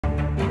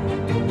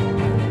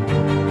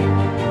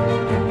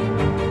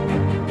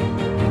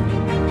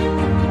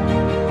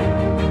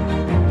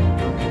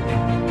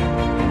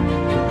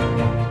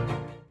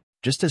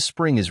Just as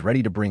spring is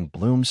ready to bring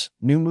blooms,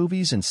 new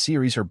movies and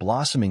series are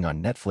blossoming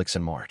on Netflix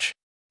in March.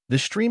 The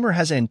streamer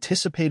has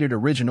anticipated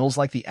originals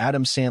like the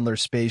Adam Sandler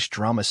space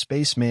drama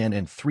Spaceman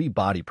and Three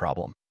Body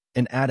Problem,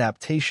 an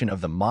adaptation of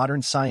the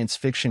modern science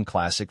fiction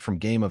classic from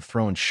Game of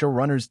Thrones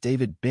showrunners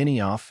David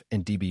Benioff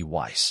and D.B.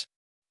 Weiss.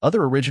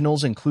 Other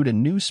originals include a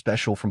new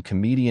special from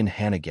comedian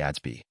Hannah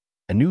Gadsby,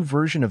 a new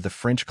version of the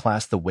French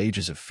class The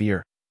Wages of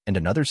Fear, and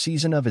another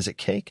season of Is It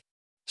Cake?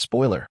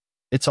 Spoiler,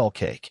 it's all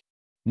cake.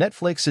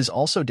 Netflix is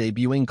also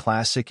debuting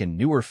classic and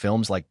newer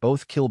films like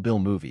both Kill Bill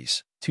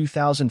movies,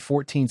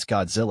 2014's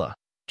Godzilla,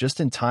 just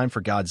in time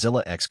for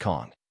Godzilla x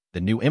Kong,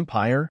 The New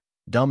Empire,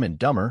 Dumb and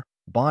Dumber,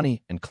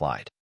 Bonnie and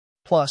Clyde.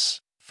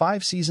 Plus,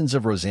 5 seasons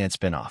of Roseanne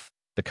spinoff,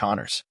 The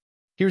Connors.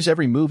 Here's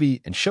every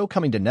movie and show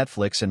coming to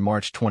Netflix in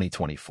March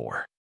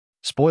 2024.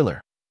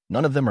 Spoiler,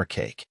 none of them are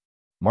cake.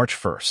 March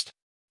 1st,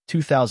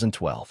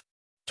 2012.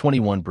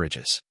 21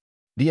 Bridges.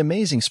 The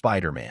Amazing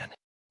Spider-Man.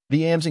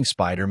 The Amazing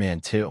Spider-Man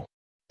 2.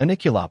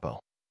 Aniculapo.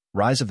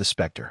 Rise of the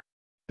Spectre.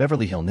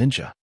 Beverly Hill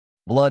Ninja.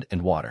 Blood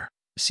and Water.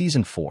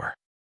 Season 4.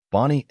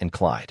 Bonnie and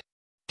Clyde.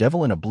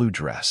 Devil in a Blue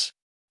Dress.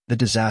 The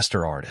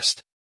Disaster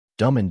Artist.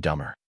 Dumb and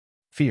Dumber.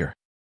 Fear.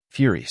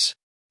 Furies.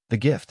 The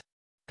Gift.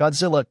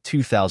 Godzilla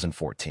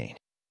 2014.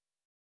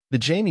 The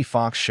Jamie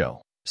Foxx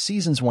Show.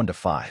 Seasons 1 to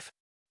 5.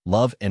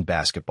 Love and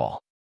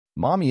Basketball.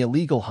 Mommy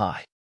Illegal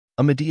High.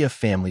 A Medea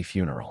Family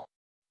Funeral.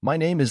 My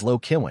Name is Lo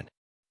Kiwin.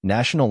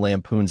 National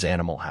Lampoon's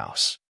Animal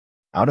House.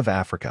 Out of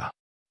Africa.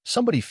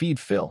 Somebody Feed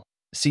Phil.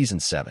 Season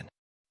 7.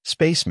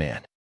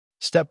 Spaceman.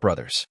 Step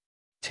Brothers.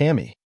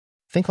 Tammy.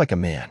 Think Like a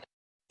Man.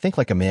 Think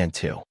Like a Man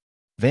 2.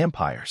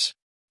 Vampires.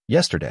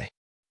 Yesterday.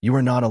 You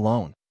Are Not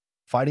Alone.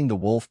 Fighting the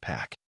Wolf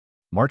Pack.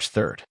 March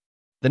 3rd.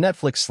 The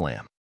Netflix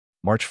Slam.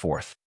 March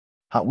 4th.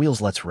 Hot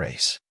Wheels Let's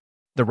Race.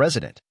 The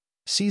Resident.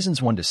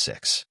 Seasons 1 to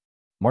 6.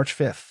 March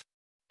 5th.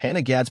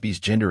 Hannah Gadsby's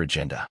Gender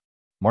Agenda.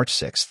 March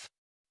 6th.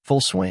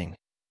 Full Swing.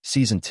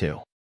 Season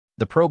 2.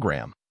 The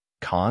Program.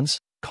 Cons,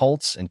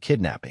 Cults, and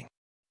Kidnapping.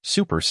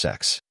 Super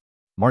Sex.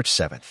 March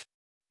 7th.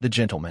 The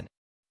Gentleman.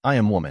 I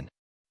Am Woman.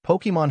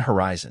 Pokemon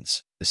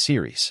Horizons, the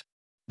series.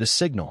 The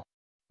Signal.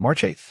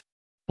 March 8th.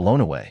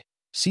 Blown Away.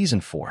 Season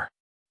 4.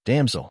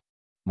 Damsel.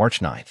 March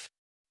 9th.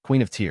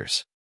 Queen of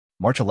Tears.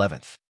 March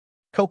 11th.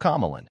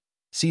 Cocomelon.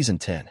 Season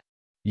 10.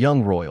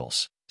 Young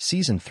Royals.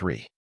 Season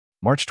 3.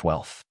 March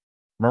 12th.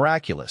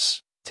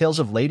 Miraculous. Tales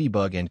of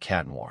Ladybug and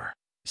Cat Noir.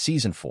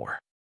 Season 4.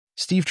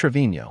 Steve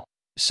Trevino.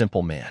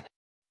 Simple Man.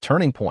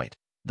 Turning Point.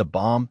 The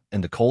Bomb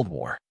and the Cold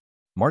War.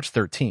 March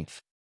 13th.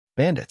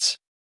 Bandits.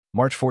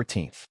 March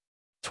 14th.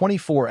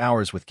 24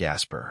 Hours with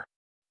Gasper.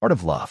 Art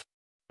of Love.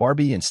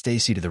 Barbie and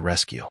Stacy to the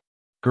Rescue.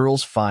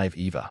 Girls 5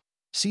 Eva.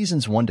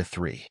 Seasons 1 to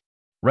 3.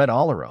 Red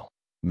Olero.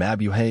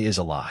 Mabuhay is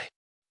a Lie.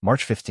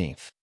 March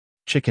 15th.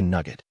 Chicken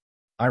Nugget.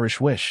 Irish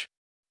Wish.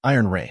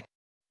 Iron Rain.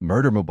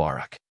 Murder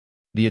Mubarak.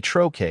 The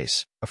Atro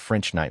Case, A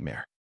French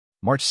Nightmare.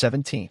 March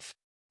 17th.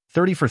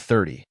 30 for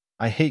 30.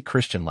 I Hate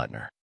Christian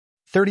Lettner.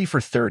 30 for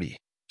 30.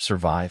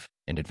 Survive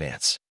and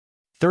Advance.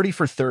 30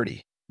 for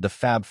 30. The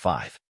Fab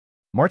Five.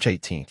 March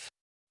 18th.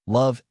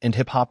 Love and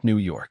Hip Hop New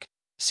York.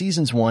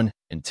 Seasons 1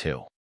 and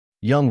 2.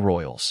 Young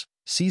Royals.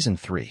 Season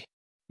 3.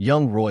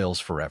 Young Royals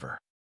Forever.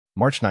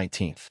 March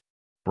 19th.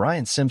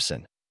 Brian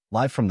Simpson.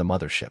 Live from the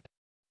Mothership.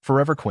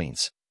 Forever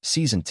Queens.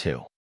 Season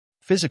 2.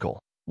 Physical.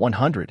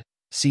 100.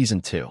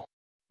 Season 2.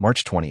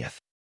 March 20th.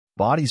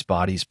 Bodies,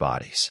 Bodies,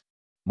 Bodies.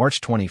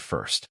 March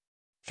 21st.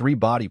 Three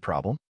Body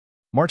Problem.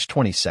 March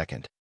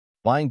 22nd.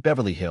 Buying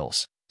Beverly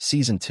Hills.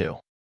 Season 2.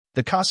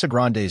 The Casa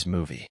Grandes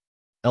Movie.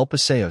 El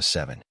Paseo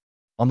 7.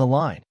 On the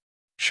Line.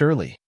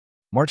 Shirley.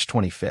 March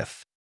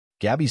 25th.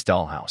 Gabby's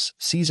Dollhouse.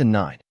 Season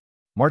 9.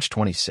 March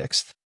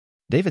 26th.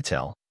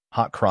 Davitel.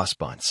 Hot Cross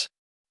Buns.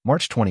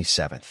 March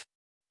 27th.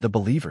 The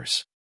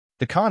Believers.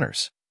 The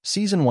Connors.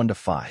 Season 1 to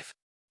 5.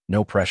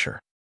 No Pressure.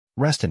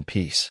 Rest in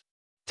Peace.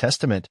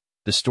 Testament.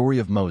 The Story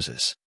of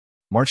Moses.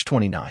 March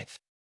 29th.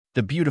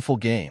 The Beautiful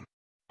Game.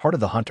 Heart of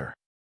the Hunter.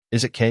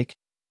 Is It Cake?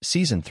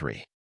 Season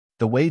 3.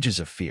 The Wages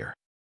of Fear.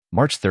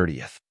 March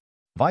 30th.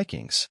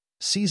 Vikings.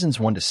 Seasons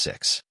 1 to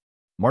 6.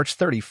 March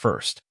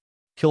 31st.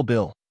 Kill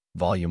Bill.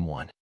 Volume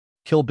 1.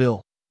 Kill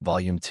Bill.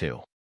 Volume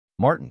 2.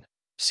 Martin.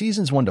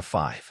 Seasons 1 to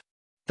 5.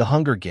 The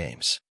Hunger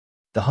Games.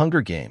 The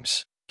Hunger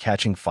Games.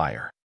 Catching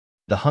Fire.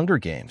 The Hunger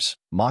Games.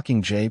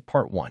 Mockingjay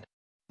Part 1.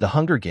 The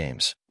Hunger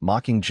Games.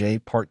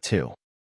 Mockingjay Part 2.